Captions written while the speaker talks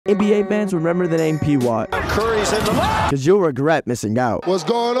NBA fans remember the name PWAT. Curry's in the lane. Because you'll regret missing out. What's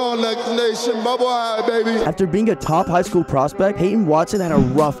going on, Next Nation? Bubble Eye, baby. After being a top high school prospect, Peyton Watson had a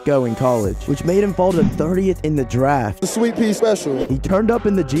rough go in college, which made him fall to 30th in the draft. The Sweet Pea Special. He turned up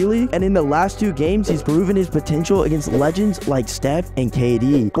in the G League, and in the last 2 games, he's proven his potential against legends like Steph and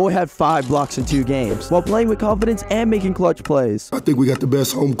KD. Boy had 5 blocks in 2 games, while playing with confidence and making clutch plays. I think we got the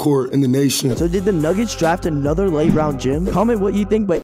best home court in the nation. So did the Nuggets draft another late round gem? Comment what you think, but